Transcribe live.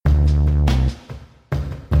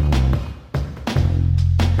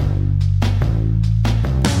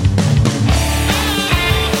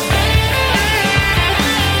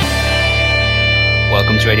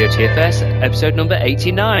TFS, episode number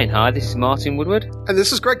 89. Hi, this is Martin Woodward. And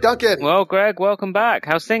this is Greg Duncan. Well, Greg, welcome back.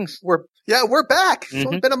 How's things? We're back. It's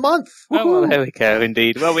only been a month. Oh, well, there we go,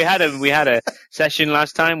 indeed. Well, we had a session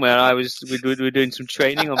last time where we were doing some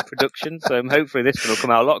training on production, so hopefully this one will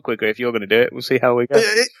come out a lot quicker if you're going to do it. We'll see how we go.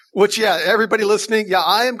 Everybody listening,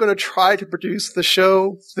 I am going to try to produce the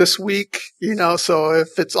show this week, so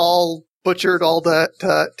if it's all butchered all that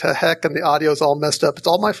to heck and the audio's all messed up, it's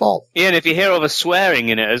all my fault. Yeah, and if you hear all the swearing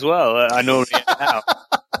in it as well, I normally edit out.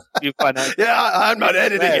 You find out. Yeah, I'm not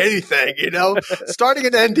editing anything, starting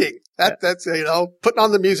and ending. That's putting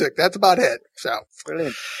on the music. That's about it. So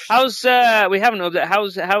brilliant. How's we haven't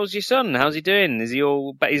updated. How's your son? How's he doing? Is he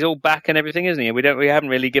all? He's all back and everything, isn't he? We haven't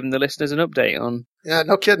really given the listeners an update on. Yeah,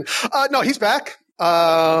 no kidding. No, he's back.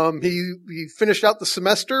 He finished out the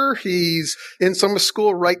semester. He's in summer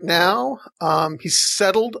school right now. He's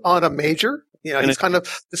settled on a major. He's kind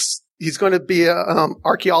of he's going to be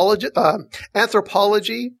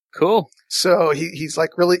anthropology. Cool. So he's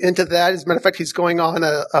like really into that. As a matter of fact, he's going on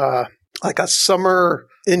a summer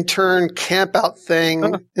intern camp out thing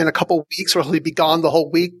in a couple of weeks, where he'll be gone the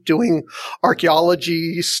whole week doing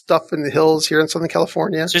archaeology stuff in the hills here in Southern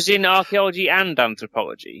California. So is he in archaeology and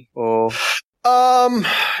anthropology, or?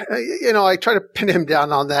 I try to pin him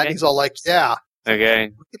down on that. Okay. He's all like, yeah.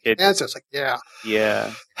 Okay. Answers like, yeah.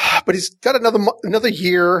 Yeah. But he's got another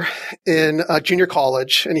year in junior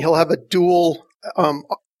college, and he'll have a dual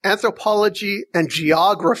anthropology and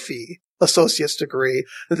geography associate's degree.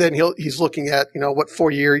 And then he's looking at, what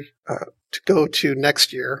 4-year to go to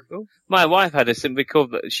next year. Cool. My wife had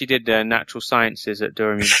she did natural sciences at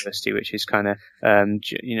Durham University, which is kind of,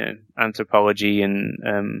 anthropology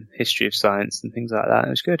and history of science and things like that. It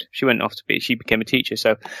was good. She went off she became a teacher.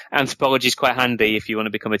 So anthropology is quite handy if you want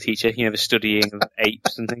to become a teacher, the studying of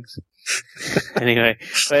apes and things. Anyway.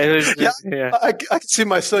 I can see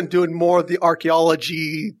my son doing more of the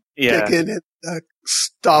archaeology digging and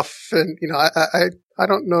stuff. And, I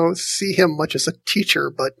don't see him much as a teacher,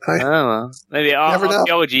 but maybe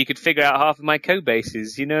archaeology, you could figure out half of my code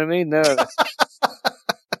bases. You know what I mean? No.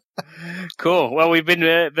 Cool. Well, we've been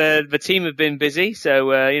the team have been busy, so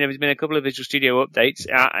there's been a couple of Visual Studio updates,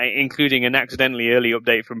 including an accidentally early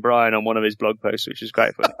update from Brian on one of his blog posts, which is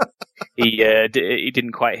quite funny. He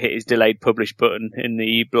didn't quite hit his delayed publish button in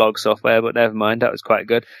the blog software, but never mind, that was quite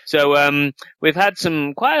good. So we've had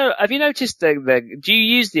some have you noticed do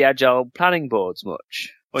you use the Agile planning boards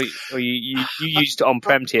much? Or you used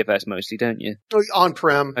on-prem TFS mostly, don't you?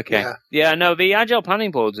 On-prem. Okay. Yeah, no, the Agile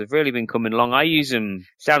planning boards have really been coming along. I use them,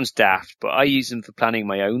 sounds daft, but I use them for planning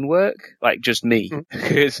my own work, like just me.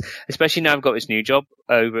 Because especially now I've got this new job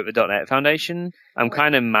over at the .NET Foundation, I'm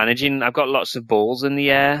kind of managing, I've got lots of balls in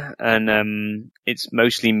the air, and it's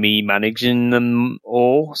mostly me managing them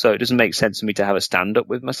all, so it doesn't make sense for me to have a stand-up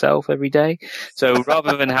with myself every day. So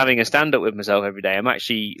rather than having a stand-up with myself every day, I'm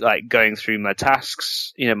actually like going through my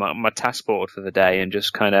tasks, my task board for the day, and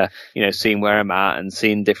just kind of, seeing where I'm at and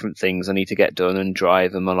seeing different things I need to get done and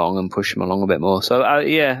drive them along and push them along a bit more. So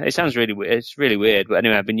it sounds really weird. It's really weird, but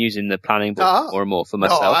anyway, I've been using the planning board more and more for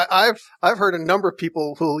myself. No, I've heard a number of people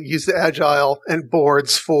who use the Agile and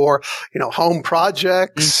boards for, home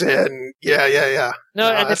projects and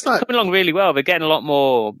No, and it's coming along really well. They're getting a lot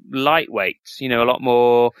more lightweight, a lot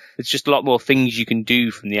more, it's just a lot more things you can do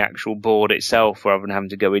from the actual board itself rather than having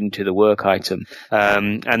to go into the work item.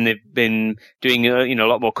 And they've been doing, a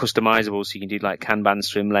lot more customizable, so you can do like Kanban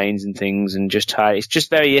swim lanes and things, and it's just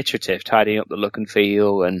very iterative, tidying up the look and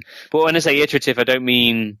feel. But when I say iterative, I don't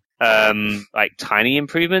mean like tiny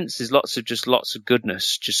improvements. There's lots of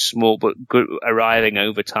goodness, just small but good, arriving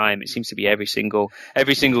over time. It seems to be every single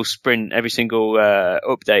sprint, every single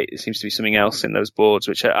update. It seems to be something else in those boards,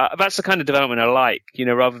 which that's the kind of development I like.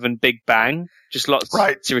 Rather than big bang, just lots of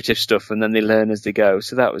iterative stuff, and then they learn as they go.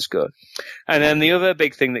 So that was good. And then the other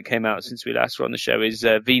big thing that came out since we last were on the show is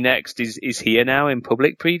vNext is here now in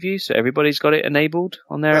public preview, so everybody's got it enabled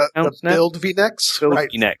on their accounts now. Build vNext, Build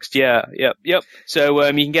vNext, yep. So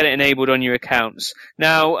you can get it enabled on your accounts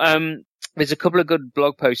now. There's a couple of good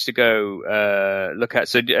blog posts to go look at.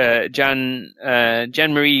 So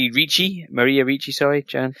Maria Ricci,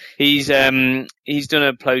 Jan. He's done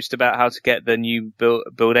a post about how to get the new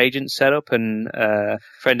build agent set up, and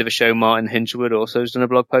friend of the show Martin Hinchwood also has done a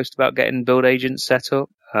blog post about getting build agents set up.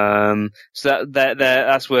 So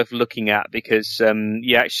that's worth looking at, because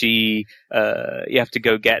you actually you have to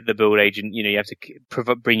go get the build agent. You have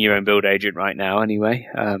to bring your own build agent right now anyway,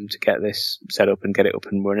 to get this set up and get it up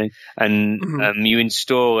and running. And you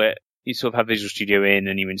install it. You sort of have Visual Studio in,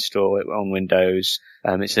 and you install it on Windows.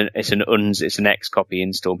 It's an X copy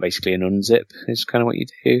install, basically an unzip is kind of what you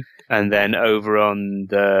do. And then over on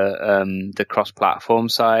the cross-platform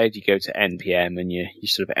side, you go to NPM and you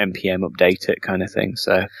sort of NPM update it kind of thing.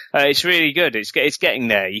 So it's really good. It's getting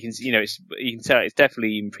there. You can you can tell it's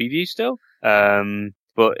definitely in preview still.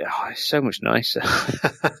 But it's so much nicer.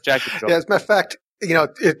 Yeah, as a matter of fact,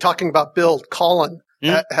 talking about build, Colin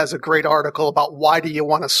has a great article about why do you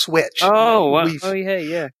want to switch. Oh, wow.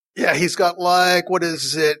 Yeah. Yeah, he's got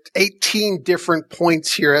 18 different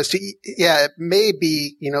points here as to, it may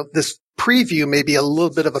be, this preview may be a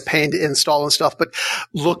little bit of a pain to install and stuff, but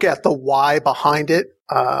look at the why behind it.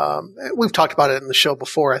 We've talked about it in the show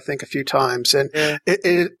before, I think, a few times, and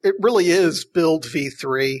it really is build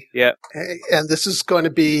V3. Yeah. And this is going to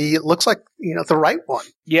be, it looks like, the right one.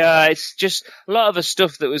 Yeah, it's just a lot of the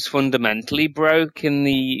stuff that was fundamentally broke in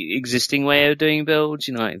the existing way of doing builds,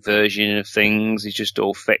 like version of things is just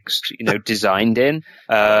all fixed, designed in.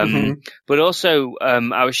 But also,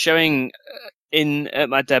 I was showing at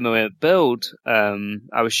my demo at Build,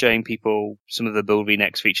 I was showing people some of the Build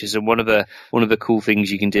vNext features, and one of the cool things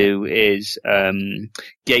you can do is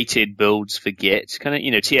gated builds for Git. Kind of,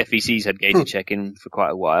 TFVC's had gated check-in for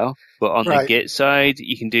quite a while, but on the Git side,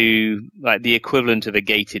 you can do like the equivalent of a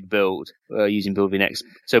gated build using Build vNext.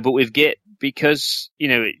 So, but with Git, because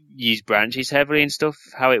it uses branches heavily and stuff,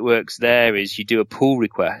 how it works there is you do a pull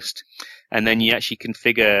request. And then you actually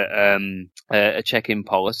configure a check-in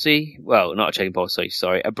policy. Well, not a check-in policy,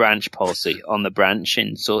 sorry, a branch policy on the branch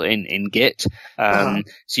in Git. So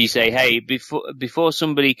you say, hey, before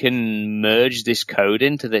somebody can merge this code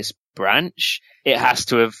into this branch, it has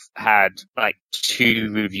to have had like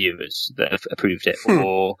 2 reviewers that have approved it.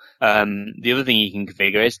 Or the other thing you can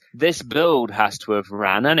configure is this build has to have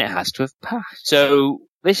ran and it has to have passed. So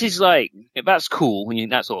this is that's cool.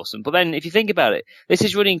 That's awesome. But then if you think about it, this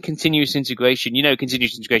is running continuous integration.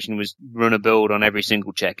 Continuous integration was run a build on every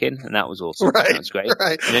single check-in, and that was awesome. Right. That's great.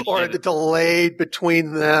 Right. Or the delayed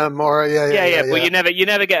between them, or yeah. Well, you never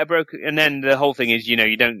get a broken, and then the whole thing is, you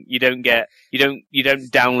don't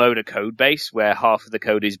download a code base where half of the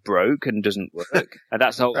code is broke and doesn't work. And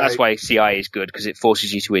that's why CI is good, because it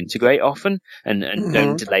forces you to integrate often and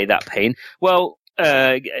don't delay that pain. Well,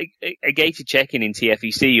 a gated check-in in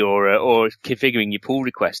TFVC or configuring your pull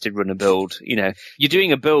request to run a build, you're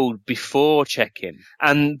doing a build before check-in,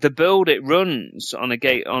 and the build it runs on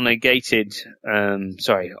gated,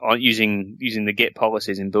 using the Git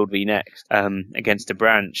policies in Build vNext, against a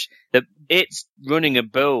branch, that it's running a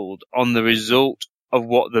build on the result of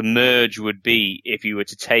what the merge would be if you were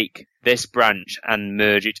to take this branch and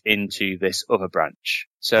merge it into this other branch.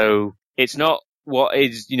 So it's not what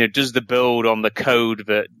is, does the build on the code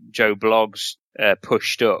that Joe Bloggs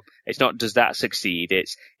pushed up, it's not does that succeed,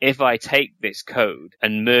 it's if I take this code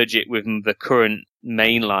and merge it with the current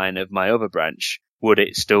main line of my other branch, would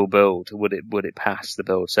it still build? Would it pass the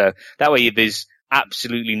build? So that way there's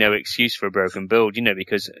absolutely no excuse for a broken build,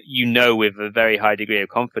 because with a very high degree of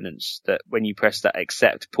confidence that when you press that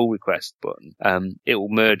accept pull request button, it will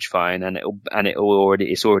merge fine and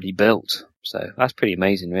it's already built. So that's pretty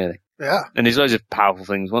amazing, really. Yeah. And there's loads of powerful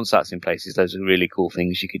things. Once that's in place, there's loads of really cool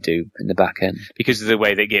things you could do in the back end. Because of the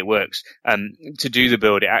way that Git works, to do the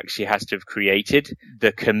build, it actually has to have created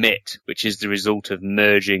the commit, which is the result of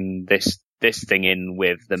merging this thing in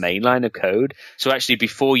with the main line of code. So actually,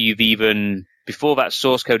 before that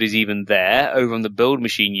source code is even there, over on the build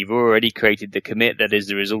machine, you've already created the commit that is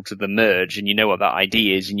the result of the merge, and you know what that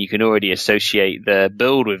ID is, and you can already associate the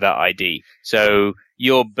build with that ID. So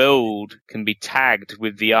your build can be tagged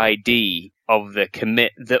with the ID of the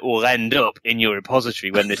commit that will end up in your repository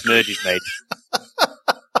when this merge is made.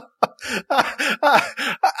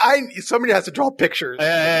 Somebody has to draw pictures.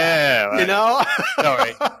 Yeah, right.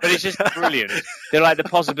 Sorry, but it's just brilliant. They're like the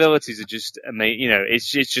possibilities are just amazing. It's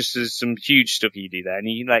just there's some huge stuff you do there, and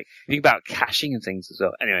you think about caching and things as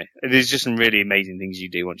well. Anyway, there's just some really amazing things you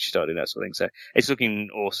do once you start doing that sort of thing. So it's looking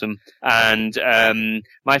awesome. And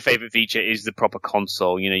my favorite feature is the proper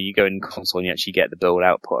console. You go in console and you actually get the build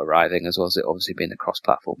output arriving, as well as it obviously being a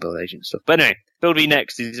cross-platform build agent stuff. But anyway, Build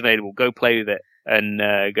vNext is available. Go play with it. And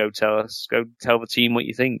go tell the team what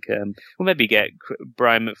you think. We'll maybe get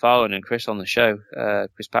Brian McFarlane and Chris on the show,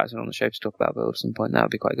 Chris Patterson on the show to talk about build at some point. That would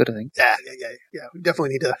be quite good, I think. Yeah. We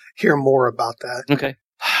definitely need to hear more about that. Okay.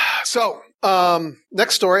 So,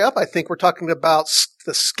 next story up, I think we're talking about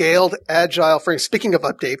the Scaled Agile Frame. Speaking of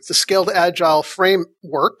updates, the Scaled Agile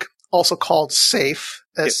Framework, also called SAFe,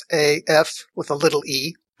 S-A-F with a little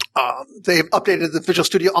E. They've updated the Visual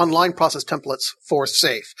Studio Online process templates for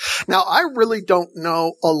SAFe. Now, I really don't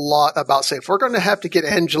know a lot about SAFe. We're going to have to get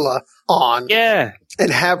Angela on. Yeah.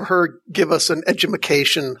 and have her give us an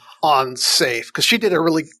edumacation on SAFe, because she did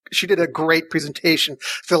a great presentation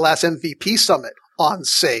for the last MVP summit on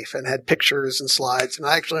SAFe and had pictures and slides, and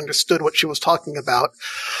I actually understood what she was talking about.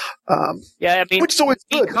 Yeah, I mean, which is always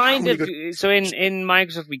good. So in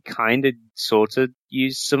Microsoft, we kind of sort of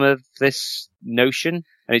use some of this notion,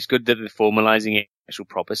 and it's good that they're formalizing it. Actual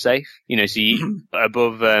proper SAFe, so you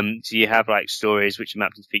above, so you have like stories which are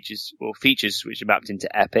mapped into features, or features which are mapped into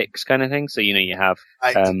epics kind of thing. So you have,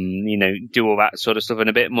 do all that sort of stuff in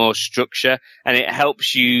a bit more structure, and it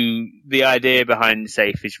helps you. The idea behind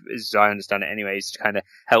SAFe is, as I understand it, anyway, is to kind of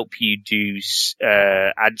help you do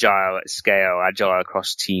agile at scale, agile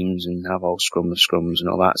across teams, and have all scrums and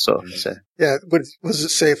all that sort of thing. So. Yeah, what does it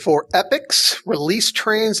say for epics, release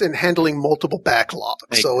trains, and handling multiple backlogs?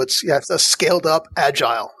 So it's a scaled up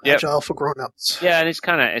agile for grown-ups. Yeah, and it's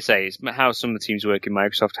kind of, it's how some of the teams work in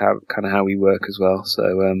Microsoft, how we work as well.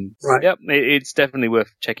 So, it's definitely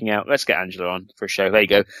worth checking out. Let's get Angela on for a show. There you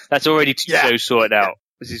go. That's already two shows sorted out.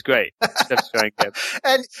 This is great.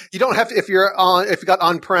 And you don't have to, if you got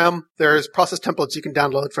on-prem, there's process templates you can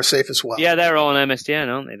download for SAFe as well. Yeah, they're on MSDN,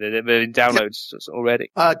 aren't they? They're downloads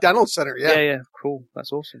already. Download Center, yeah. Yeah, cool.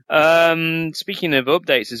 That's awesome. Speaking of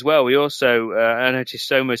updates as well, we also, I noticed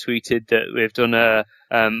Soma tweeted that we've done an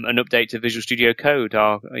update to Visual Studio Code,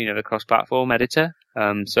 our, the cross-platform editor.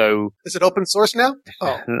 So is it open source now?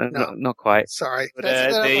 Oh, no. Not quite. Sorry. But,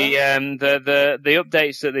 the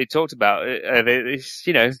updates that they talked about,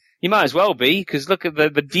 you might as well be, because look at the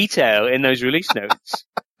detail in those release notes.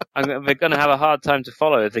 They're going to have a hard time to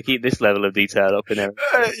follow if they keep this level of detail up in there.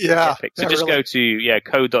 So just go to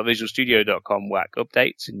code.visualstudio.com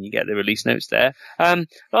 /updates, and you get the release notes there.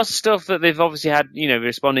 Lots of stuff that they've obviously had,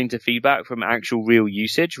 responding to feedback from actual real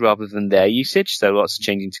usage rather than their usage. So lots of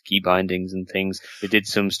changing to key bindings and things. They did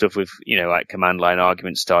some stuff with, like command line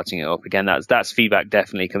arguments, starting it up again. That's feedback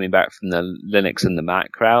definitely coming back from the Linux and the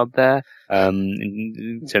Mac crowd there.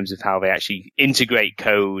 In terms of how they actually integrate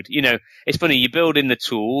code. It's funny, you build in the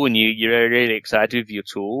tool and you're really excited with your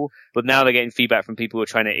tool, but now they're getting feedback from people who are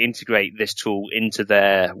trying to integrate this tool into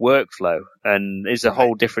their workflow. And there's a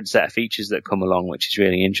whole different set of features that come along, which is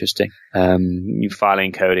really interesting. Your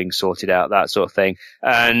filing coding sorted out, that sort of thing.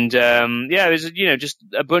 And, there's, just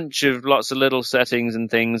a bunch of lots of little settings and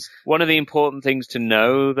things. One of the important things to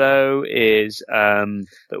know, though, is, that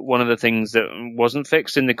one of the things that wasn't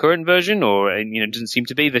fixed in the current version, or doesn't seem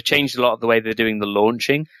to be, they've changed a lot of the way they're doing the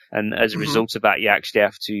launching, and as a result of that, you actually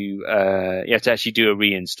have to actually do a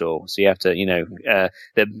reinstall. So you have to,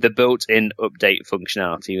 the built-in update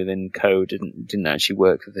functionality within code didn't actually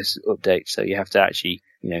work for this update, so you have to actually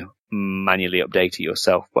manually update it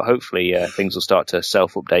yourself. But hopefully things will start to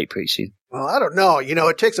self-update pretty soon. Well, I don't know.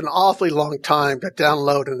 It takes an awfully long time to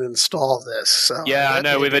download and install this. So yeah, I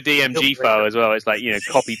know. With a DMG file as well, it's like,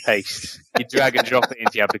 copy paste. You drag and drop it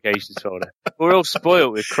into the applications folder. We're all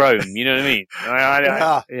spoiled with Chrome. You know what I mean?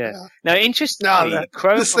 Yeah. Now, interestingly,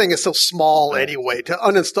 Chrome. This thing is so small anyway. To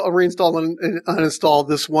reinstall and uninstall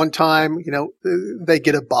this one time, they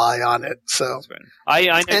get a buy on it. So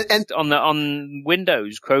I noticed on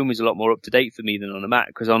Windows, Chrome is a lot more up to date for me than on the Mac,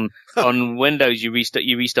 because on Windows you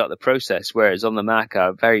restart the process, whereas on the Mac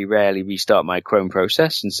I very rarely restart my Chrome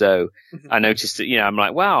process, and so I noticed that I'm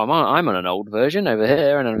like, wow, I'm on an old version over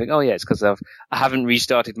here, and I'm like, oh yeah, it's because I haven't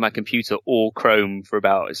restarted my computer or Chrome for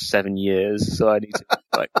about 7 years, so I need to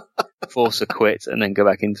force a quit and then go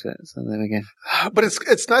back into it. So there we go. But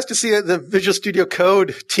it's nice to see the Visual Studio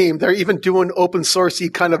Code team. They're even doing open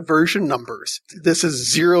sourcey kind of version numbers. This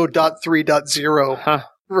is 0.3.0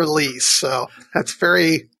 release, so that's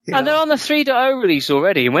very. And they're on the 3.0 release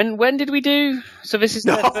already. When did we do? So this is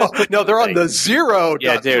no, they're on the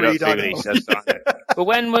 0.3 release. That's right. But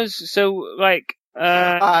when was this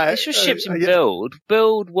was shipped in build.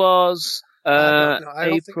 Build was April. I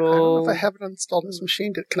don't know if I have it installed on this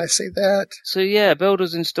machine. Can I say that? So yeah, build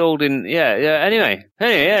was installed in Anyway,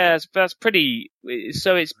 that's pretty.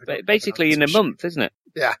 So it's basically in a month, isn't it?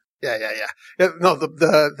 Yeah. No,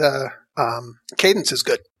 the cadence is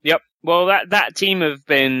good. Yep. Well, that team have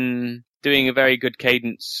been doing a very good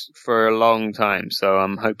cadence for a long time, so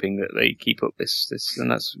I'm hoping that they keep up this,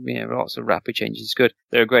 and that's lots of rapid changes. It's good.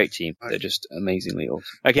 They're a great team. They're just amazingly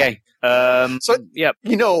awesome. Okay.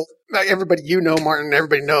 Everybody, Martin,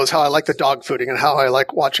 everybody knows how I like the dog fooding and how I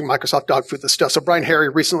like watching Microsoft dog food this stuff. So Brian Harry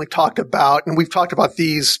recently talked about, and we've talked about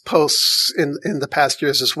these posts in the past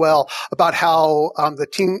years as well, about how the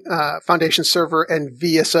Team Foundation Server and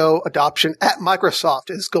VSO adoption at Microsoft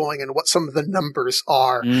is going and what some of the numbers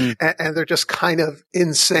are. And they're just kind of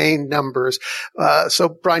insane numbers.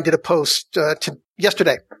 So Brian did a post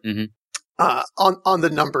yesterday. On the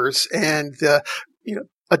numbers, and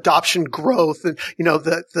adoption growth, and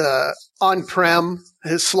the on-prem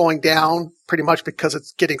is slowing down pretty much because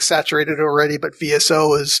it's getting saturated already, but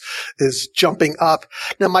VSO is jumping up.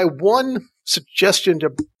 Now, my one suggestion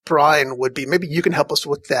to Brian would be maybe you can help us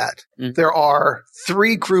with that. There are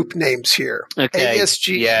 3 group names here: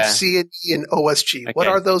 ASG, CNE, and OSG. Okay. What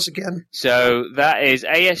are those again? So that is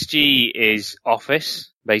ASG is Office.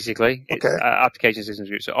 Basically, it's application systems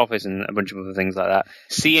group, so Office and a bunch of other things like that.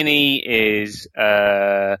 CNE is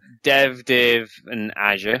Dev, Div, and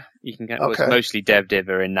Azure. You can it's mostly Dev, Div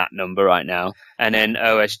are in that number right now, and then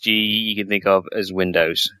OSG you can think of as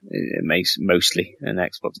Windows. It makes mostly an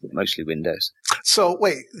Xbox, but mostly Windows. So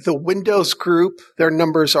wait, the Windows group, their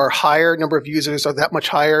numbers are higher. Number of users are that much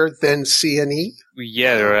higher than CNE.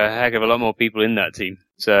 Yeah, there are a heck of a lot more people in that team.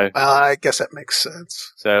 So I guess that makes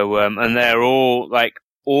sense. So and they're all hang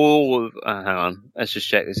on, let's just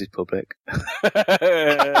check this is public.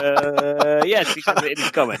 Yes, you can put it in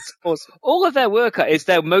the comments. Awesome. All of their work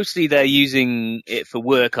they're using it for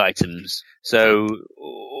work items. So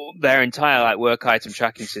their entire work item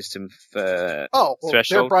tracking system for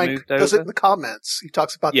Threshold. Brian does it in the comments. He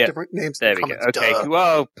talks about the different names. There we go. Okay. Duh.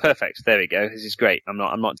 Well, perfect. There we go. This is great. I'm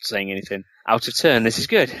not saying anything out of turn. This is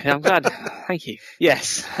good. I'm glad. Thank you.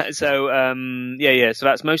 Yes. So So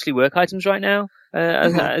that's mostly work items right now.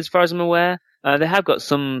 As far as I'm aware, they have got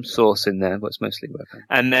some source in there, but it's mostly work.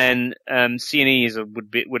 And then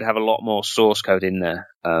CNE would have a lot more source code in there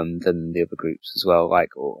than the other groups as well.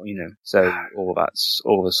 So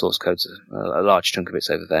all the source codes, a large chunk of it's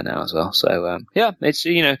over there now as well. So it's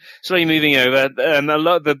slowly moving over.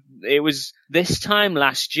 It was this time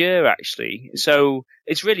last year actually. So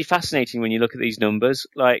it's really fascinating when you look at these numbers.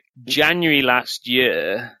 Like January last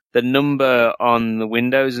year, the number on the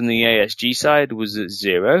Windows and the ASG side was at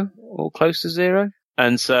 0 or close to 0.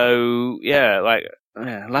 And so,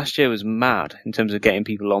 last year was mad in terms of getting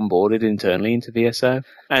people onboarded internally into VSO.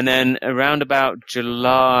 And then around about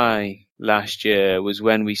July last year was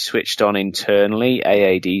when we switched on internally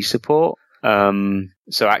AAD support.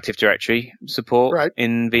 So Active Directory support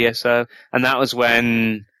in VSO. And that was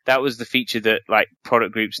the feature that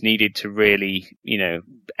product groups needed to really,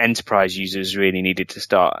 enterprise users really needed to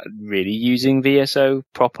start really using VSO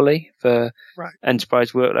properly for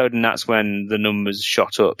enterprise workload. And that's when the numbers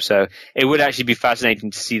shot up. So it would actually be fascinating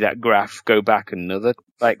to see that graph go back another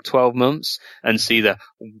 12 months and see the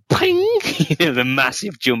ping, the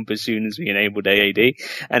massive jump as soon as we enabled AAD.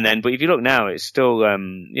 And then, but if you look now, it's still,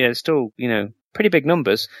 pretty big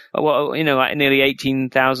numbers. Well, nearly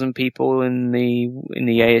 18,000 people in the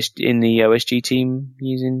OSG team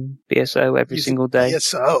using VSO every single day.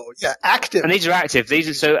 VSO, active. And these are active.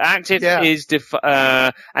 Active is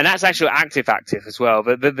and that's actually active as well.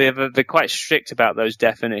 But they're quite strict about those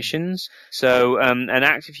definitions. So an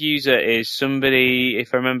active user is somebody,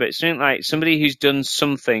 if I remember, it's something like somebody who's done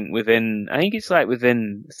something within, I think it's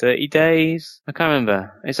within 30 days. I can't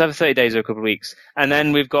remember. It's either 30 days or a couple of weeks. And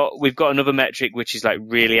then we've got another metric which is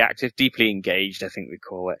really active, deeply engaged, I think we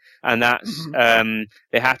call it. And that's,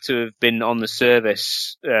 they have to have been on the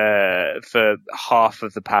service, for half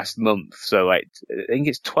of the past month. So I think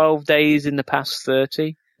it's 12 days in the past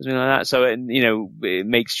 30. Something like that. So, it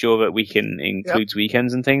makes sure that we can include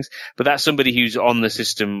weekends and things. But that's somebody who's on the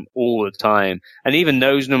system all the time. And even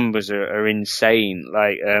those numbers are insane.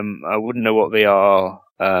 I wouldn't know what they are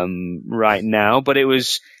right now, but it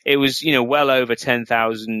was well over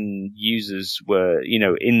 10,000 users were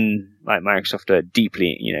in Microsoft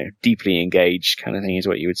deeply engaged kind of thing is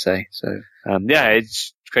what you would say. So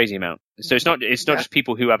it's a crazy amount. So it's not just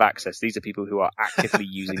people who have access. These are people who are actively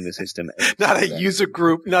using the system. Not a user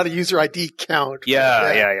group, not a user ID count.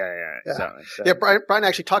 Yeah. Exactly. So. Yeah, Brian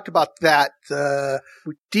actually talked about that.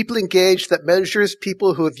 Deeply engaged that measures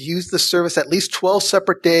people who have used the service at least 12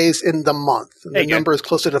 separate days in the month. And the number is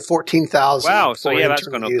closer to 14,000. Wow. So that's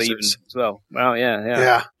gone up even as well. Wow.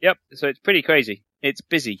 Yeah. Yep. So it's pretty crazy. It's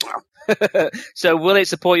busy. Wow. So will it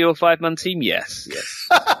support your 5-man team? Yes.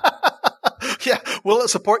 Yeah. Will it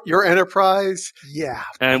support your enterprise? Yeah.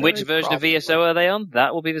 And which version of VSO are they on?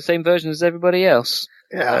 That will be the same version as everybody else.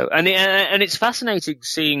 Yeah. And it's fascinating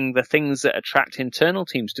seeing the things that attract internal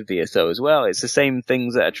teams to VSO as well. It's the same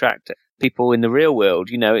things that attract people in the real world.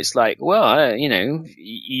 It's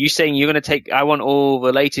you saying you're going to I want all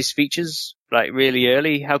the latest features really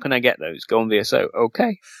early. How can I get those? Go on VSO.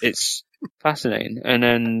 Okay. It's fascinating. And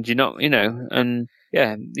then and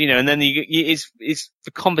yeah, and then it's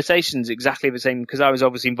the conversation's exactly the same, because I was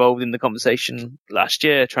obviously involved in the conversation last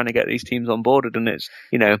year trying to get these teams onboarded, and it's,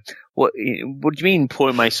 what do you mean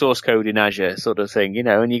putting my source code in Azure sort of thing,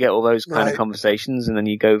 and you get all those kind of conversations, and then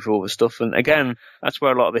you go through all the stuff. And again, that's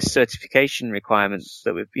where a lot of this certification requirements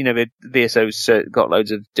that the VSO's got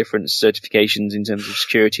loads of different certifications in terms of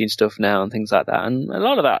security and stuff now and things like that. And a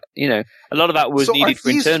lot of that was needed for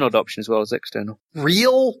internal adoption as well as external.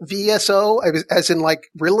 Real VSO, as in like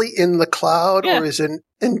really in the cloud, or is it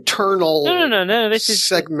internal? No. This is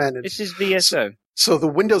segmented. This is VSO. So the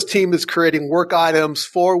Windows team is creating work items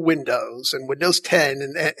for Windows and Windows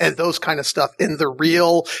 10 and those kind of stuff in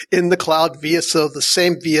the cloud VSO, the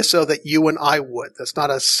same VSO that you and I would. That's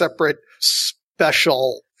not a separate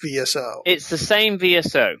special VSO. It's the same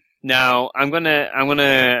VSO. Now, I'm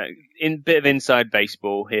gonna in bit of inside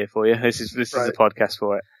baseball here for you. This is a podcast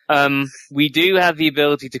for it. We do have the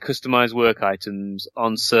ability to customize work items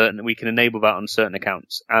we can enable that on certain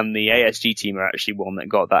accounts. And the ASG team are actually one that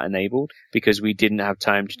got that enabled because we didn't have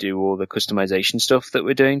time to do all the customization stuff that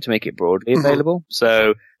we're doing to make it broadly available.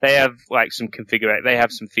 So they have like some they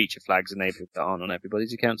have some feature flags enabled that aren't on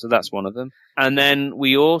everybody's account. So that's one of them. And then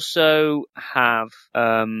we also have,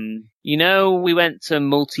 we went to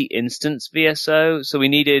multi-instance VSO. So we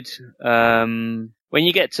needed, when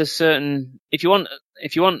you get to if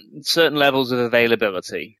you want certain levels of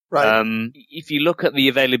availability, if you look at the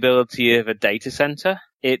availability of a data center,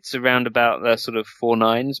 it's around about the sort of 4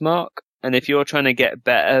 nines mark. And if you're trying to get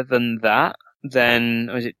better than that, then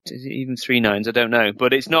is it even 3 nines? I don't know,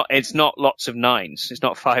 but it's not lots of nines. It's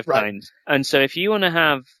not 5 nines. And so if you want to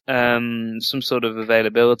have some sort of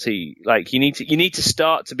availability, like you need to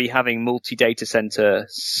start to be having multi-data center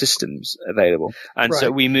systems available. And so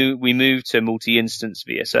we moved to multi-instance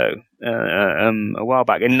VSO a while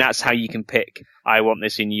back, and that's how you can pick. I want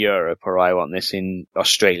this in Europe, or I want this in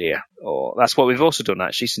Australia, or that's what we've also done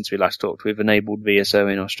actually since we last talked. We've enabled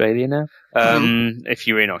VSO in Australia now. If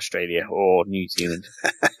you're in Australia or New Zealand.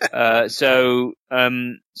 So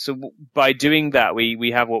by doing that,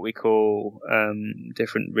 we have what we call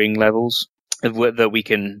different ring levels that we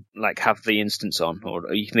can like have the instance on,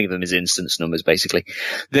 or you can think of them as instance numbers basically.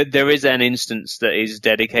 There is an instance that is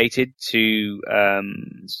dedicated to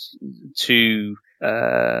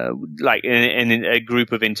like in a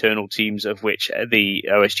group of internal teams, of which the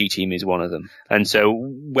OSG team is one of them. And so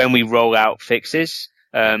when we roll out fixes,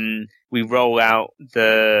 we roll out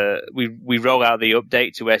the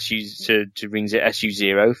update to to rings at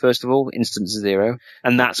SU0 first of all, instance 0,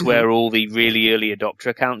 and that's where all the really early adopter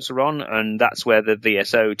accounts are on, and that's where the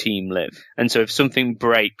VSO team live. And so if something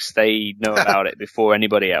breaks, they know about it before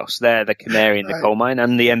anybody else. They're the canary in the coal mine,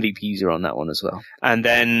 and the MVPs are on that one as well. And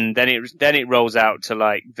then it rolls out to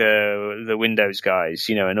like the Windows guys,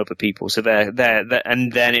 and other people. So they're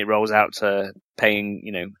and then it rolls out to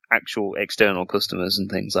paying, actual external customers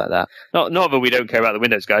and things like that. Not that we don't care about the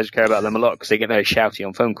Windows guys, we care about them a lot because they get very shouty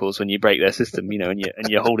on phone calls when you break their system, and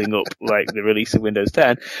you're holding up like the release of Windows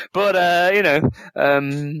 10. But it's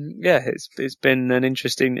been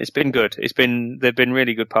it's been good. They've been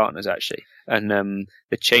really good partners actually. And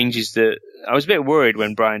the changes that I was a bit worried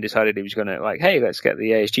when Brian decided he was going to hey, let's get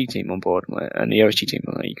the ASG team on board, and the OSG team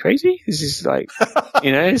were like, are you crazy? This is like,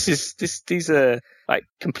 these are like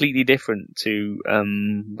completely different to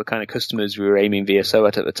the kind of customers we were aiming VSO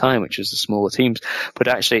at the time, which was the smaller teams. But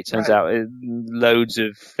actually, it turns out loads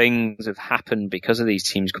of things have happened because of these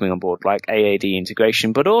teams coming on board, like AAD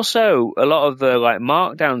integration, but also a lot of the like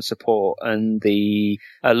Markdown support and a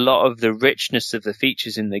lot of the richness of the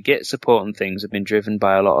features in the Git support and things have been driven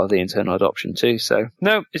by a lot of the internal adoption too. So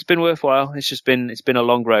no, it's been worthwhile. It's been a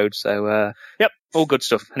long road. So yep, all good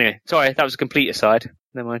stuff. Anyway, sorry, that was a complete aside.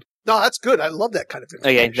 Never mind. No, that's good. I love that kind of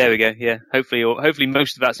information. Okay, there we go. Yeah, hopefully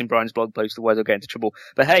most of that's in Brian's blog post. Otherwise, I'll get into trouble.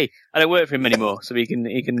 But hey, I don't work for him anymore, so he can.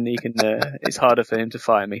 It's harder for him to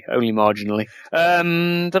fire me, only marginally.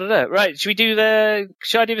 Right, should I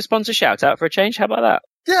do the sponsor shout out for a change? How about that?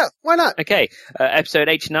 Yeah, why not? Okay, episode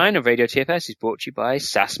 89 of Radio TFS is brought to you by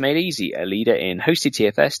SaaS Made Easy, a leader in hosted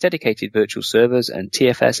TFS, dedicated virtual servers, and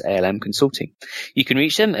TFS ALM consulting. You can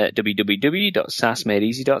reach them at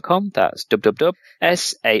www.saasmadeeasy.com. That's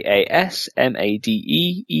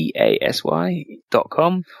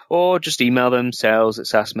www.saasmadeeasy.com, or just email them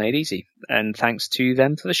sales@saasmadeeasy. And thanks to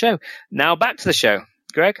them for the show. Now back to the show.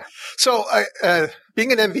 Greg? So,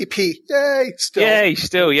 being an MVP, yay, still. Yay,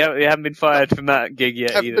 still. You haven't been fired from that gig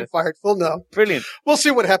yet haven't been fired. Well, no. Brilliant. We'll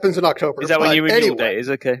see what happens in October. Is that when your renewal date is?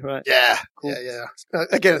 Okay, right. Yeah. Cool. Yeah.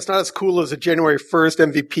 Again, it's not as cool as a January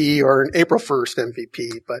 1st MVP or an April 1st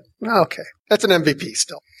MVP, but okay. That's an MVP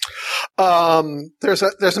still.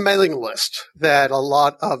 There's a mailing list that a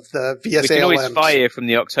lot of the VS We can always ALMs fire you from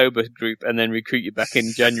the October group and then recruit you back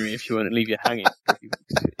in January if you want to leave you hanging.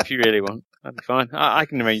 if you really want. That'd be fine. I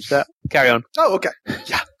can arrange that. Carry on. Oh, okay.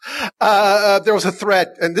 Yeah. There was a thread,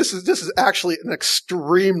 and this is actually an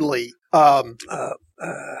extremely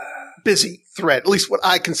busy thread, at least what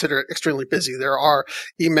I consider extremely busy. There are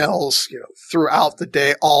emails, throughout the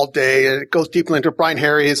day, all day, and it goes deeply into Brian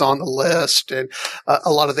Harry is on the list, and a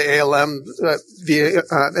lot of the ALM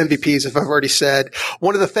MVPs, if I've already said.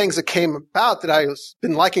 One of the things that came about that I've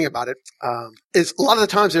been liking about it is a lot of the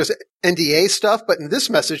times there's NDA stuff, but in this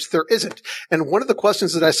message there isn't. And one of the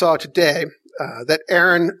questions that I saw today that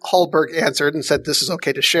Aaron Hallberg answered and said this is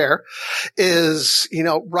okay to share is,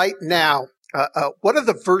 right now, what are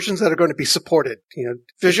the versions that are going to be supported?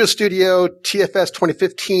 Visual Studio TFS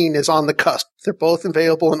 2015 is on the cusp. They're both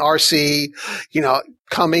available in RC,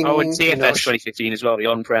 coming. Oh, and TFS 2015 as well, the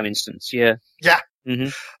on-prem instance. Yeah. Yeah. Mm-hmm.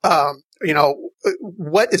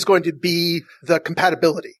 What is going to be the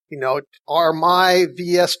compatibility? Are my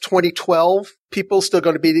VS 2012 people still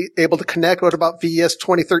going to be able to connect? What about VS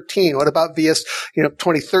 2013? What about VS,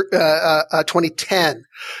 2010?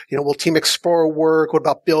 Will Team Explorer work? What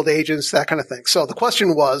about build agents? That kind of thing. So the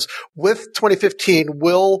question was, with 2015,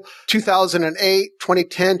 will 2008,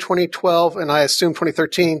 2010, 2012, and I assume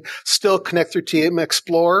 2013 still connect through Team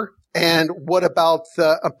Explorer? And what about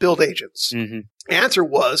the build agents? Mm-hmm. The answer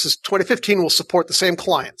is 2015 will support the same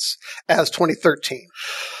clients as 2013.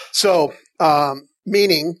 So,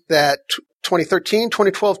 meaning that 2013,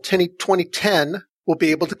 2012, 2010 will be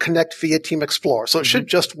able to connect via Team Explorer. So it should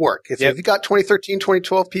just work. If you've got 2013,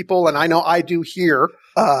 2012 people, and I know I do here,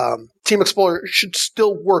 Team Explorer should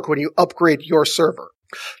still work when you upgrade your server.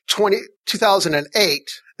 2008,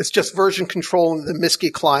 it's just version control in the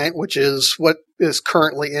MISKI client, which is what is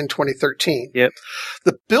currently in 2013. Yep.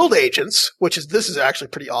 The build agents, this is actually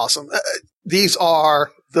pretty awesome. These are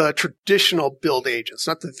the traditional build agents,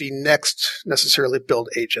 not the vNext necessarily build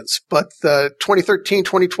agents, but the 2013,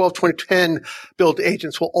 2012, 2010 build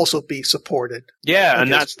agents will also be supported. Yeah,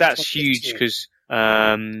 and that's huge because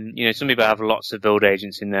some people have lots of build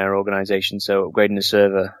agents in their organization, so upgrading the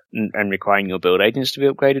server and requiring your build agents to be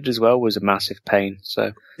upgraded as well was a massive pain.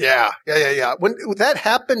 So yeah. When that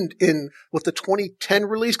happened with the 2010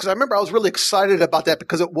 release, because I remember I was really excited about that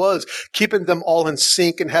because it was keeping them all in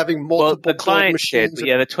sync and having multiple client machines. Did,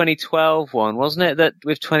 but the 2012 one, wasn't it? That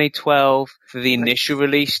with 2012 for the initial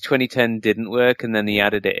release, 2010 didn't work, and then they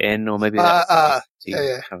added it in, or maybe yeah.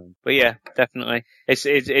 But yeah, definitely, it's.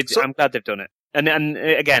 I'm glad they've done it. And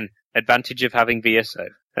again, advantage of having VSO.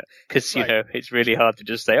 Because, it's really hard to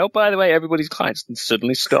just say, oh, by the way, everybody's clients can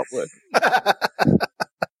suddenly stop working.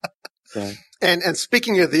 So. And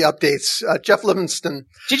speaking of the updates, Jeff Livingston.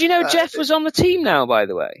 Did you know Jeff was on the team now, by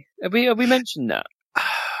the way? Have we mentioned that?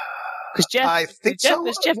 Because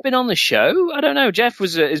has Jeff been on the show? I don't know. Jeff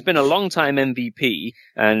has been a long time MVP,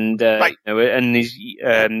 and and he's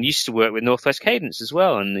used to work with Northwest Cadence as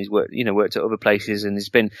well, and he's worked at other places, and he's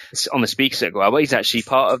been on the speaker circuit. Well, he's actually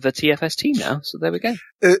part of the TFS team now. So there we go.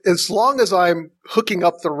 As long as I'm hooking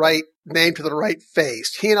up the right name to the right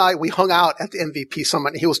face, he and we hung out at the MVP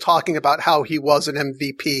Summit, and he was talking about how he was an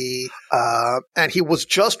MVP, and he was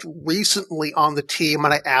just recently on the team,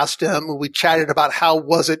 and I asked him, and we chatted about how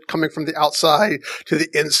was it coming from the outside to the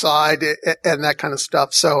inside and that kind of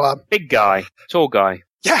stuff. So, big guy, tall guy.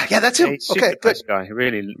 Yeah, that's him. Okay, good. Nice guy.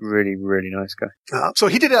 Really, really, really nice guy. So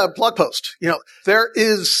he did a blog post. There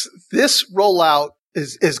is this rollout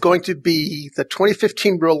is going to be the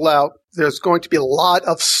 2015 rollout. There's going to be a lot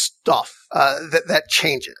of stuff that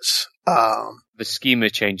changes. The schema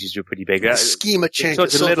changes were pretty big. The schema changes. We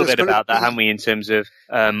talked a little bit about that, haven't we, in terms of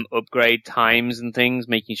upgrade times and things,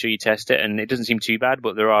 making sure you test it, and it doesn't seem too bad,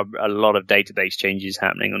 but there are a lot of database changes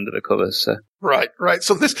happening under the covers. So. Right.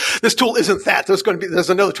 So this tool isn't that. There's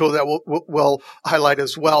another tool that we'll highlight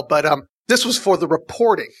as well, but this was for the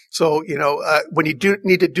reporting. So, when you do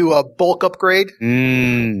need to do a bulk upgrade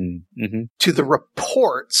to the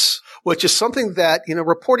reports, which is something that,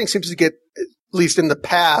 reporting seems to get, at least in the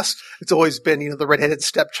past, it's always been, the redheaded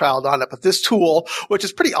stepchild on it. But this tool, which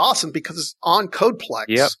is pretty awesome because it's on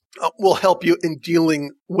CodePlex, will help you in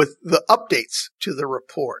dealing with the updates to the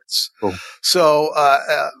reports. Cool. So,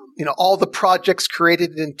 all the projects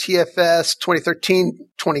created in TFS 2013,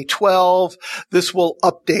 2012, this will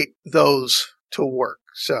update those to work.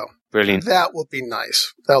 So. Brilliant. That will be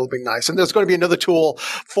nice. And there's going to be another tool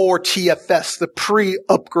for TFS, the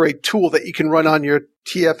pre-upgrade tool that you can run on your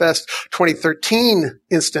TFS 2013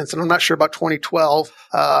 instance. And I'm not sure about 2012.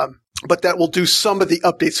 but that will do some of the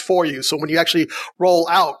updates for you. So when you actually roll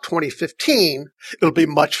out 2015, it'll be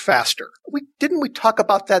much faster. Didn't we talk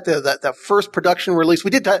about that? That first production release?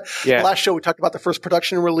 We did that last show. We talked about the first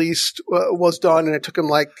production release was done, and it took him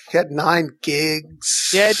he had 9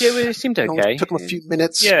 gigs. Yeah, it seemed okay. It took him a few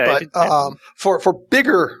minutes. Yeah, but for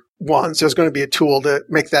bigger ones, there's going to be a tool to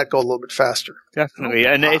make that go a little bit faster. Definitely.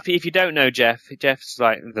 And if you don't know Jeff's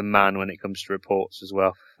like the man when it comes to reports as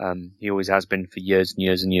well. He always has been for years and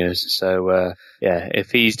years and years. So,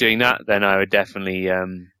 if he's doing that, then I would definitely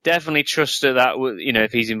trust that,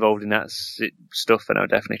 if he's involved in that stuff, then I would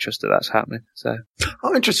definitely trust that that's happening. So.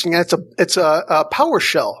 Oh, interesting. It's a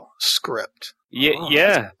PowerShell script. Yeah. Oh,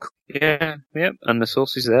 yeah. Yeah. Yep. And the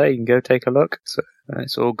source is there. You can go take a look. So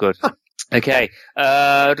it's all good. Huh. Okay.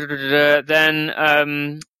 Then,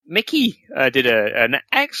 Mickey did an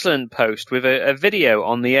excellent post with a video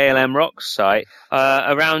on the ALM Rocks site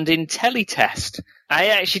around IntelliTest. I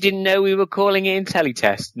actually didn't know we were calling it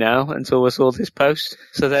IntelliTest now until I saw this post.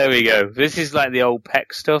 So there we go. This is like the old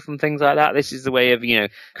PEC stuff and things like that. This is the way of,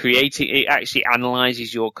 creating. It actually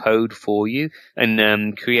analyzes your code for you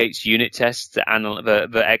and creates unit tests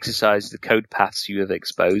that exercise the code paths you have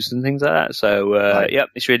exposed and things like that. So, yep,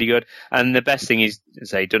 it's really good. And the best thing is,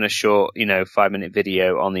 done a short, 5-minute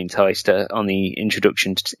video on the on the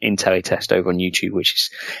introduction to IntelliTest over on YouTube, which is,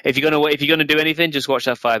 if you're gonna do anything, just watch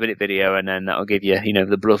that 5-minute video and then that'll give you,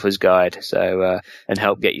 the bluffer's guide. So, and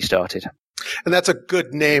help get you started. And that's a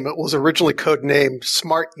good name. It was originally codenamed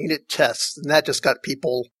Smart Unit Tests, and that just got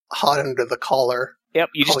people hot under the collar. Yep,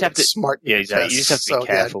 you just have to smart. Yeah, exactly. You just have to be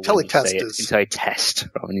careful. IntelliTest is IntelliTest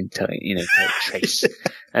rather than trace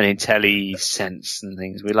and IntelliSense and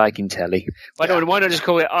things. We like Intelli. Why not just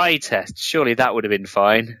call it iTest? Surely that would have been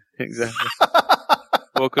fine. Exactly.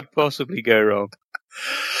 What could possibly go wrong?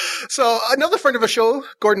 So another friend of the show,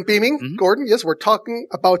 Gordon Beaming. Mm-hmm. Gordon, yes, we're talking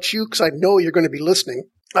about you because I know you're going to be listening.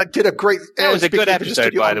 I did a great. That was a good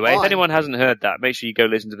episode, by the way. If anyone hasn't heard that, make sure you go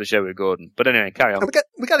listen to the show with Gordon. But anyway, carry on.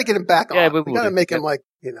 We got to get him back on. Yeah, we got to make him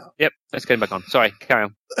Yep, let's get him back on. Sorry, carry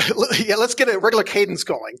on. Yeah, let's get a regular cadence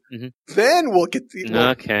going. Mm-hmm. Then we'll get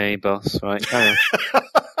Okay, boss. Right, carry on.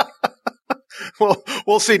 Well,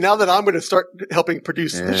 we'll see. Now that I'm going to start helping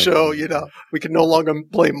produce the show, we can no longer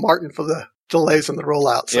blame Martin for the delays in the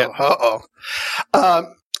rollout. So,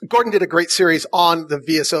 Gordon did a great series on the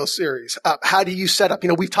VSO series. How do you set up?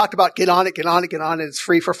 We've talked about get on it. It's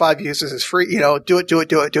free for 5 users. It's free. Do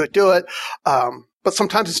it. But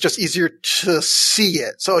sometimes it's just easier to see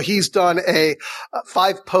it. So he's done a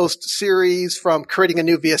 5-post series from creating a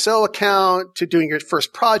new VSO account to doing your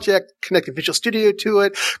first project, connecting Visual Studio to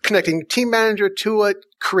it, connecting Team Manager to it,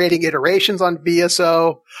 creating iterations on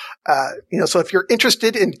VSO. So if you're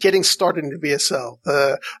interested in getting started in VSO,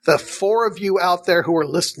 the 4 of you out there who are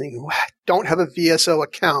listening who don't have a VSO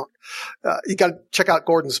account, you got to check out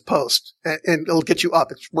Gordon's post and it'll get you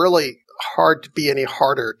up. It's really hard to be any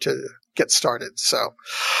harder to get started. So,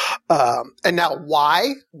 and now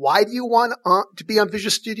why do you want to be on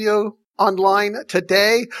Visual Studio Online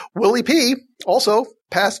today? Willie P, also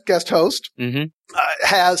past guest host,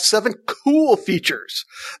 has 7 cool features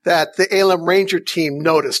that the ALM Ranger team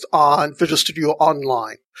noticed on Visual Studio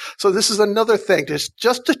Online. So this is another thing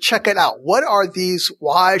just to check it out. What are these?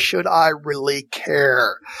 Why should I really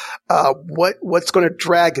care? What's going to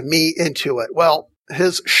drag me into it? Well,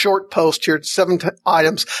 his short post here, 7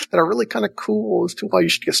 items that are really kind of cool as to why you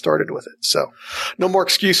should get started with it. So no more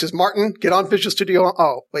excuses. Martin, get on Visual Studio.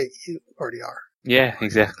 Oh, wait, you already are. Yeah,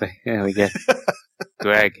 exactly. There we go.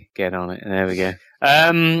 Greg, get on it. There we go.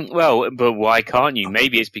 Well, but why can't you?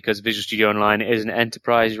 Maybe it's because Visual Studio Online isn't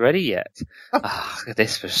enterprise ready yet. Look at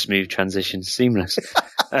this for smooth transition. Seamless.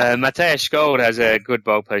 Matthias Skold has a good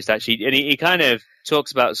blog post actually, and he kind of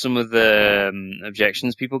talks about some of the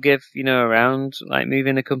objections people give, around like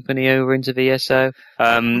moving a company over into VSO.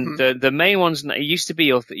 The main ones, it used to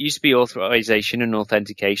be authorization and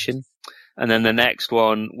authentication. And then the next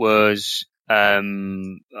one was,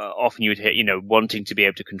 often you would hit, wanting to be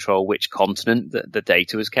able to control which continent the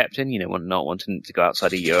data was kept in, not wanting it to go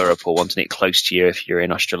outside of Europe or wanting it close to you if you're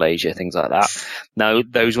in Australasia, things like that. Now,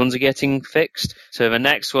 those ones are getting fixed. So the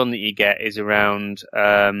next one that you get is around,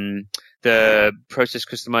 the process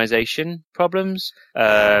customization problems,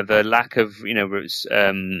 the lack of,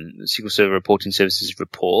 SQL Server reporting services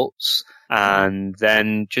reports, and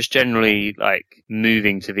then just generally like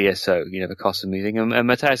moving to VSO, the cost of moving. And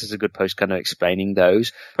Matthias has a good post kind of explaining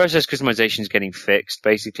those. Process customization is getting fixed,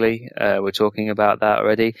 basically. We're talking about that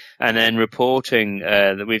already. And then reporting,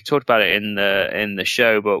 that we've talked about it in the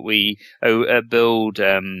show, but we build,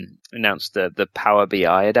 announced the Power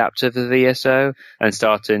BI adapter for VSO and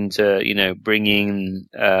starting to, bring in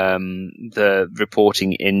the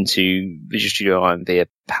reporting into Visual Studio Online via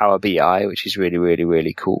Power BI, which is really, really,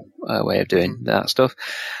 really cool way of doing that stuff.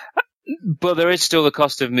 But there is still the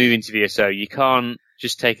cost of moving to VSO. You can't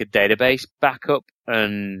just take a database backup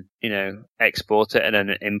and, export it and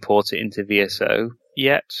then import it into VSO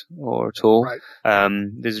yet or at all. Right.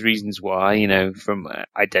 There's reasons why, from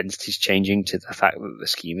identities changing to the fact that the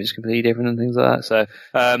schema is completely different and things like that. So,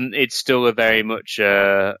 it's still a very much,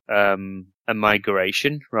 a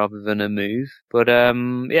migration rather than a move. But,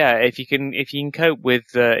 if you can cope with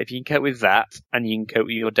that and you can cope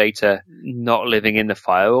with your data not living in the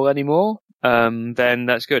file anymore, then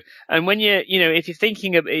that's good. And when if you're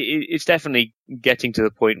thinking of it's definitely getting to the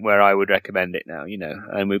point where I would recommend it now,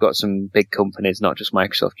 and we've got some big companies, not just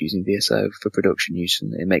Microsoft, using VSO for production use,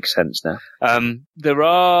 and it makes sense now. There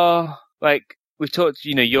are, we've talked,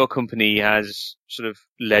 your company has sort of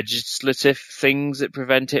legislative things that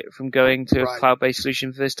prevent it from going to a cloud-based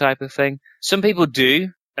solution for this type of thing. Some people do.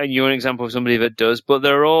 And you're an example of somebody that does, but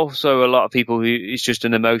there are also a lot of people who it's just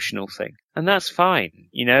an emotional thing. And that's fine.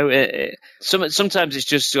 Sometimes it's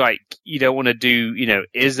just like you don't want to do,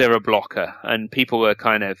 is there a blocker? And people are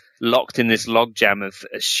kind of locked in this logjam of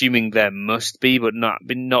assuming there must be, but not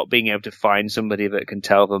being able to find somebody that can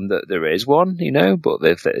tell them that there is one, but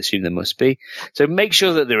they assume there must be. So make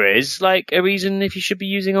sure that there is a reason if you should be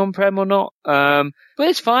using on-prem or not. But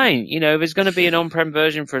it's fine. There's going to be an on-prem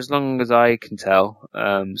version for as long as I can tell.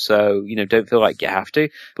 So, don't feel like you have to,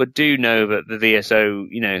 but do know that the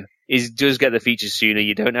VSO, does get the features sooner.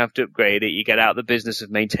 You don't have to upgrade it. You get out the business of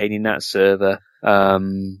maintaining that server.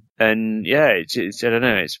 And yeah, it's I don't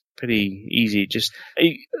know, it's pretty easy. Just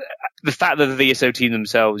the fact that the VSO team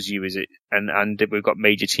themselves use it, and we've got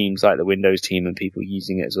major teams like the Windows team and people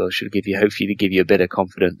using it as well, should hopefully give you a bit of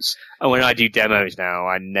confidence. And when I do demos now,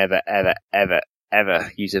 I never,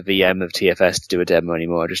 ever use a VM of TFS to do a demo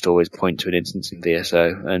anymore. I just always point to an instance in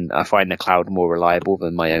VSO, and I find the cloud more reliable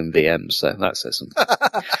than my own VMs, so that says something.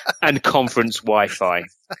 And conference Wi-Fi.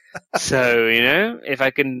 So,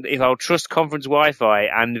 if I'll trust conference Wi-Fi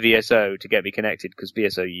and VSO to get me connected, because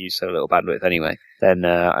VSO use so little bandwidth anyway, then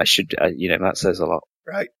I should, that says a lot.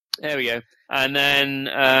 Right. There we go. And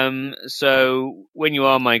then, so when you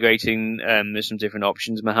are migrating, there's some different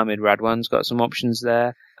options. Mohammed Radwan's got some options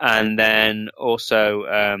there. And then also,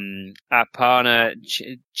 Aparna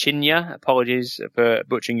Chinya, apologies for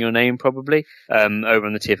butchering your name probably, over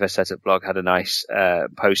on the TFS Setup blog had a nice,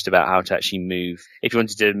 post about how to actually move, if you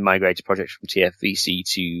wanted to migrate a project from TFVC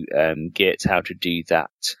to, Git, how to do that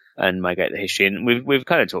and migrate the history. And we've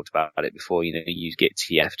kind of talked about it before, you use Git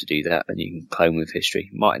TF to do that, and you can clone with history.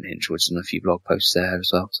 Martin Hinchwood's done a few blog posts there as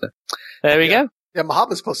well. So there we go. Yeah,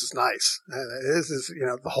 Mohammed's post is nice. This is,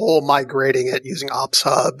 the whole migrating it using Ops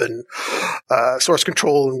Hub and source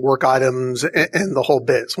control and work items and the whole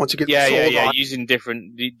bit. So once you get using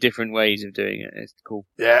different ways of doing it, it's cool.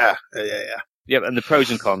 Yeah. Yep, and the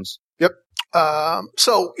pros and cons. Yep.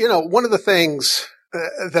 So one of the things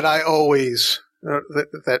that I always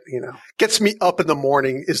that gets me up in the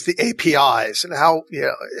morning is the APIs and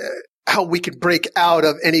how we can break out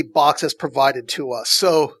of any box that's provided to us.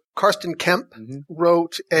 So Karsten Kemp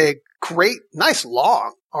wrote a nice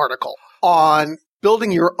long article on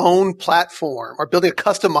building your own platform or building a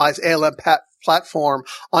customized ALM platform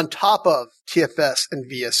on top of TFS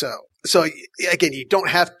and VSO. So again, you don't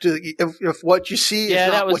have to. If what you see,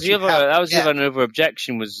 that was the other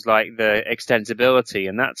objection was like the extensibility,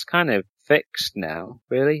 and that's kind of fixed now,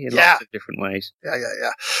 really, in lots of different ways. Yeah.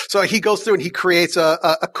 So he goes through and he creates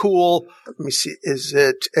a cool, let me see, is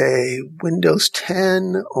it a Windows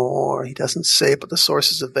 10 or he doesn't say, but the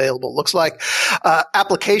source is available. Looks like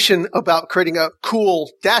application about creating a cool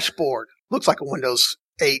dashboard. Looks like a Windows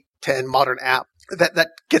 8, 10 modern app that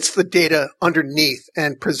gets the data underneath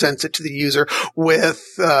and presents it to the user with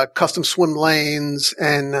custom swim lanes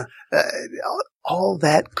and all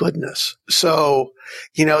that goodness. So,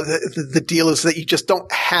 the deal is that you just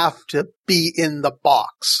don't have to be in the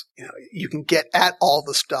box. You can get at all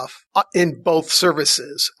the stuff in both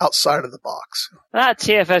services outside of the box. That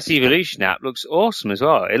TFS Evolution app looks awesome as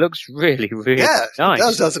well. It looks really, really nice. It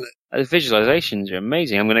does, doesn't it? The visualizations are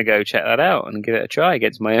amazing. I'm going to go check that out and give it a try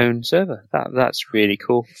against my own server. That's really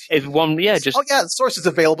cool. The source is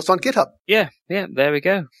available. It's on GitHub. Yeah, there we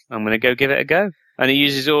go. I'm going to go give it a go. And it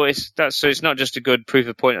uses so it's not just a good proof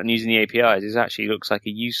of point on using the APIs. It actually looks like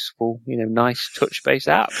a useful, nice touch-based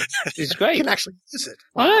app. It's great. You can actually use it.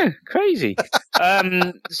 Wow. I know, crazy.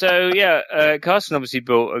 Carsten obviously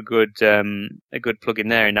built a good plugin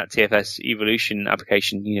there in that TFS evolution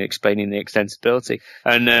application, explaining the extensibility.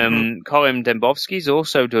 And Colin Dembowski's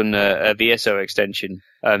also done a VSO extension.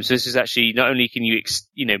 So this is actually not only can you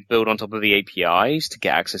build on top of the APIs to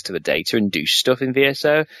get access to the data and do stuff in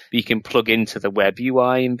VSO, but you can plug into the web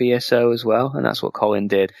UI in VSO as well, and that's what Colin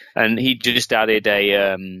did. And he just added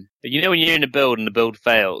a when you're in a build and the build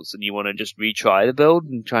fails and you want to just retry the build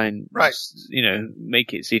and try and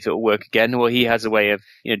make it, see if it'll work again. Well, he has a way of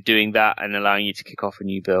doing that and allowing you to kick off a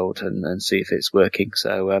new build and see if it's working.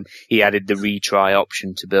 So he added the retry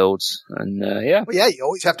option to builds, and you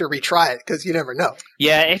always have to retry it because you never know.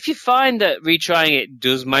 Yeah, if you find that retrying it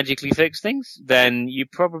does magically fix things, then you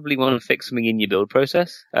probably want to fix something in your build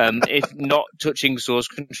process. If not touching source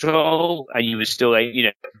control and you were still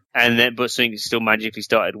but something still magically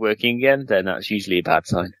started working again, then that's usually a bad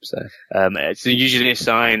sign. So it's usually a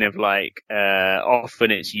sign of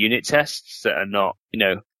often it's unit tests that are not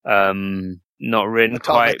not written atomic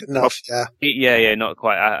quite enough. Not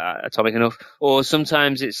quite atomic enough. Or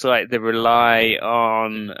sometimes it's like they rely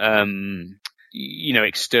on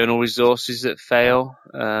external resources that fail,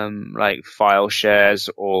 like file shares,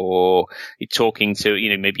 or you're talking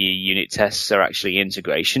to maybe unit tests are actually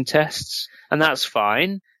integration tests, and that's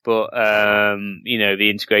fine. But, the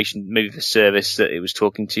integration, maybe the service that it was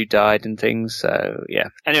talking to died and things. So, yeah.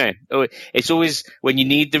 Anyway, it's always, when you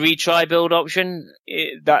need the retry build option,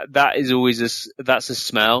 that is always that's a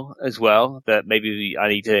smell as well, that maybe I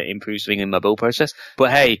need to improve something in my build process. But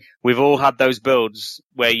hey, we've all had those builds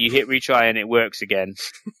where you hit retry and it works again.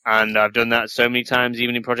 And I've done that so many times,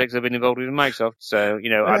 even in projects I've been involved with in Microsoft. So,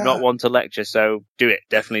 I'm not one to lecture, so do it.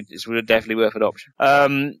 Definitely, it's definitely worth adoption.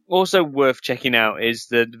 Also worth checking out is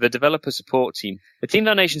the developer support team. The Team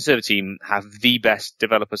Foundation server team have the best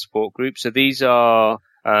developer support group. So these aren't,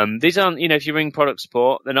 if you ring product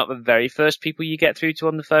support, they're not the very first people you get through to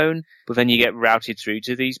on the phone, but then you get routed through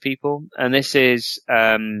to these people. And this is,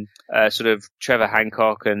 sort of Trevor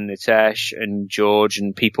Hancock and Nitesh and George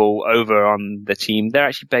and people over on the team. They're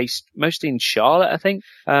actually based mostly in Charlotte, I think.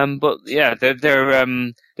 But yeah, they're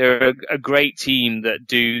a great team that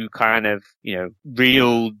do kind of,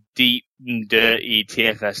 real deep and dirty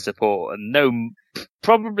TFS support and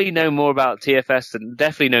probably know more about TFS than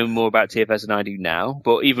I do now.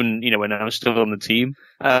 But even, when I was still on the team,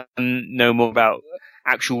 know more about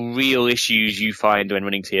actual real issues you find when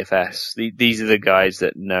running TFS. These are the guys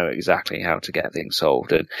that know exactly how to get things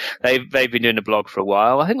solved. And they've been doing a blog for a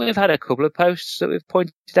while. I think we've had a couple of posts that we've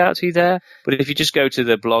pointed out to you there. But if you just go to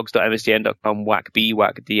the blogs.msdn.com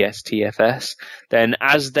 /DSTFS, then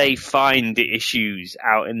as they find the issues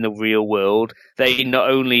out in the real world, they not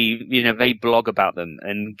only, they blog about them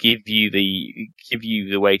and give you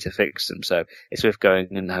the way to fix them. So it's worth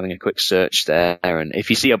going and having a quick search there. And if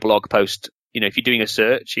you see a blog post, if you're doing a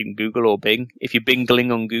search in Google or Bing, if you're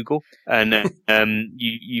bingling on Google and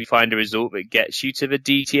you find a result that gets you to the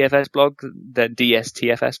DTFS blog, the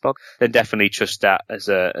DSTFS blog, then definitely trust that as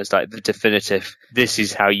like the definitive. This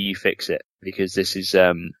is how you fix it, because this is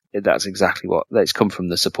that's exactly that's come from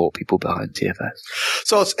the support people behind TFS.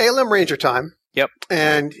 So it's ALM Ranger time. Yep.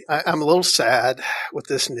 And I'm a little sad with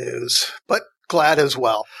this news, but glad as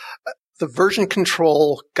well. The version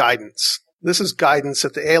control guidance. This is guidance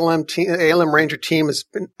that the ALM Ranger team has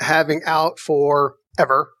been having out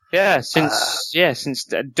forever. Yeah, since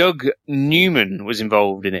Doug Newman was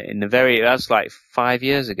involved in it that's like 5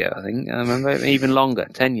 years ago, I think. I remember, even longer,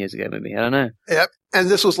 10 years ago maybe, I don't know. Yep. And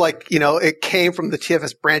this was like, it came from the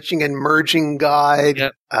TFS branching and merging guide.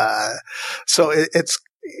 Yep. So it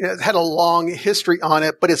had a long history on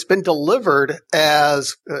it, but it's been delivered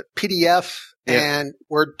as PDF and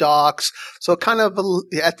Word docs. So kind of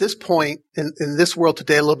at this point in this world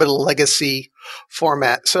today, a little bit of legacy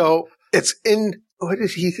format. So it's in, how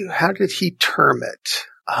did he term it?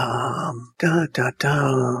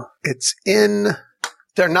 It's in,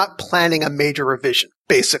 they're not planning a major revision,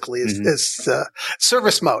 basically, is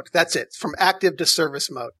service mode. That's it. From active to service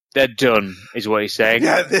mode. They're done, is what he's saying.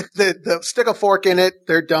 Yeah, the stick a fork in it.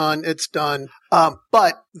 They're done. It's done.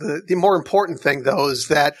 But the more important thing, though, is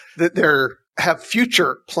that they're have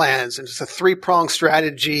future plans, and it's a 3-pronged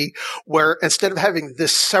strategy where instead of having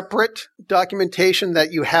this separate documentation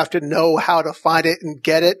that you have to know how to find it and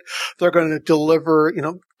get it, they're going to deliver,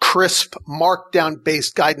 crisp markdown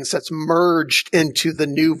based guidance that's merged into the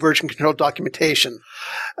new version control documentation.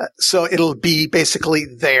 So it'll be basically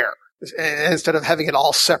there. instead of having it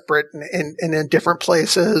all separate and in different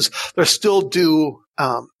places. They still do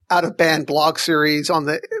out-of-band blog series on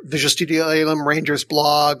the Visual Studio ALM Rangers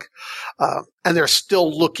blog. And they're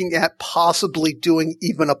still looking at possibly doing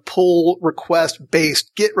even a pull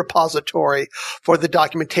request-based Git repository for the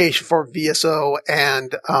documentation for VSO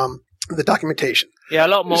and the documentation. Yeah, a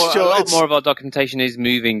lot more of our documentation is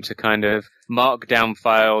moving to kind of mark down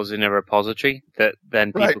files in a repository that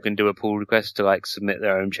then people can do a pull request to like submit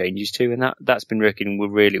their own changes to, and that's been working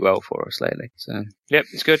really well for us lately. So, yep,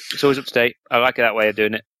 it's good. It's always up to date. I like it that way of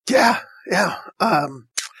doing it. Yeah.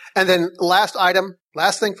 And then last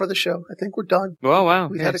thing for the show. I think we're done. Oh, wow.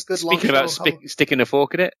 We had a good long show. Speaking about sticking a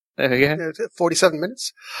fork in it. Yeah. 47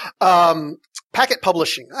 minutes. Packet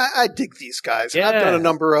Publishing. I dig these guys. Yeah. I've done a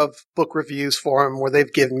number of book reviews for them where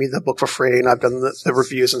they've given me the book for free, and I've done the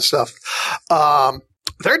reviews and stuff.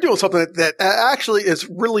 They're doing something that actually is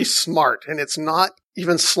really smart, and it's not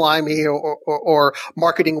even slimy or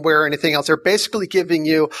marketingware or anything else. They're basically giving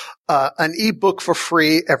you an ebook for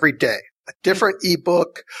free every day. A different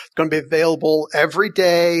ebook going to be available every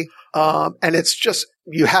day. And it's just,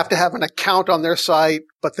 you have to have an account on their site,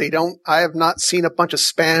 but I have not seen a bunch of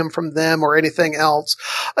spam from them or anything else.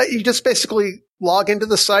 You just basically log into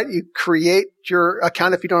the site, you create your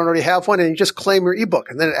account if you don't already have one, and you just claim your ebook,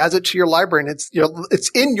 and then it adds it to your library, and it's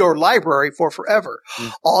in your library for forever.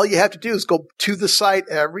 All you have to do is go to the site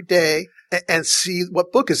every day and see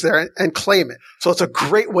what book is there and claim it. So it's a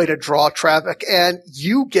great way to draw traffic, and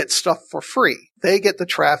you get stuff for free. They get the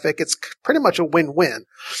traffic. It's pretty much a win-win.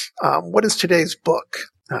 What is today's book?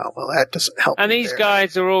 Oh, well, that doesn't help. And these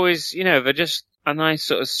guys are always, they're just a nice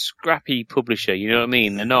sort of scrappy publisher. You know what I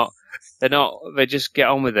mean? They just get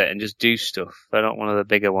on with it and just do stuff. They're not one of the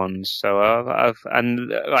bigger ones. So and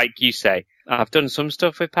like you say, I've done some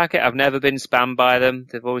stuff with Packet. I've never been spammed by them.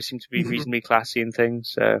 They've always seemed to be reasonably classy and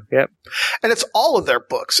things. So, yep. And it's all of their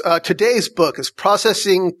books. Today's book is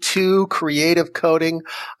Processing 2 Creative Coding.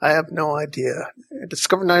 I have no idea.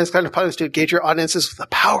 Discover 9 kind of products to engage your audiences with the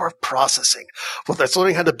power of processing. Whether it's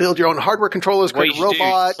learning how to build your own hardware controllers, create a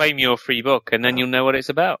robot. Claim your free book, and then you'll know what it's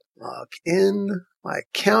about. Log in. My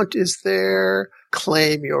account is there.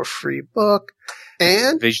 Claim your free book.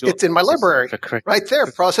 And it's in my library. Right there.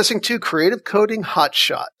 Processing 2 Creative Coding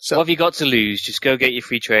Hotshot. So, what have you got to lose? Just go get your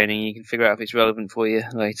free training. You can figure out if it's relevant for you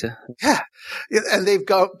later. Yeah. And they've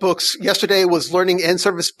got books. Yesterday was Learning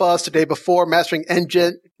NService Bus. The day before, Mastering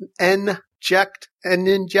Inject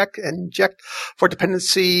for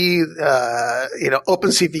dependency,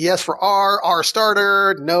 OpenCVS for R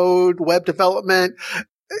Starter, Node, web development.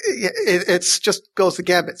 It's just goes the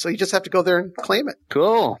gambit. So you just have to go there and claim it.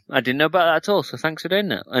 Cool. I didn't know about that at all. So thanks for doing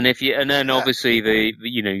that. And then obviously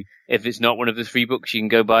if it's not one of the free books, you can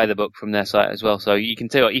go buy the book from their site as well. So you can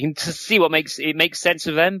see what makes sense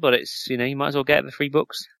of them, but it's, you might as well get the free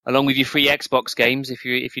books along with your free Xbox games if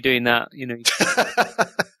you're doing that,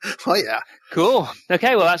 Oh yeah. Cool.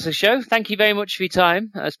 Okay, well that's the show. Thank you very much for your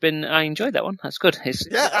time. I enjoyed that one. That's good.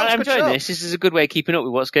 I'm enjoying this. This is a good way of keeping up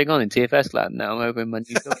with what's going on in TFS land now. I'm over in my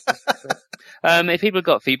new if people have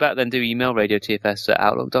got feedback, then do email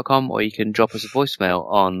radiotfs@outlook.com, or you can drop us a voicemail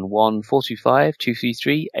on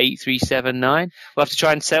 1-425-233-8379. We'll have to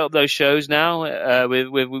try and set up those shows now with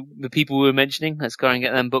the people we were mentioning. Let's go and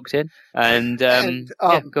get them booked in. And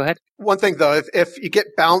go ahead. One thing though, if you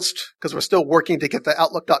get bounced, because we're still working to get the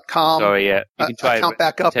Outlook.com you can try account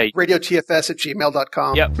back up,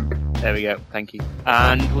 radiotfs@gmail.com. Yep. There we go. Thank you.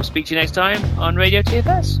 And we'll speak to you next time on Radio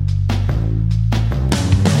TFS.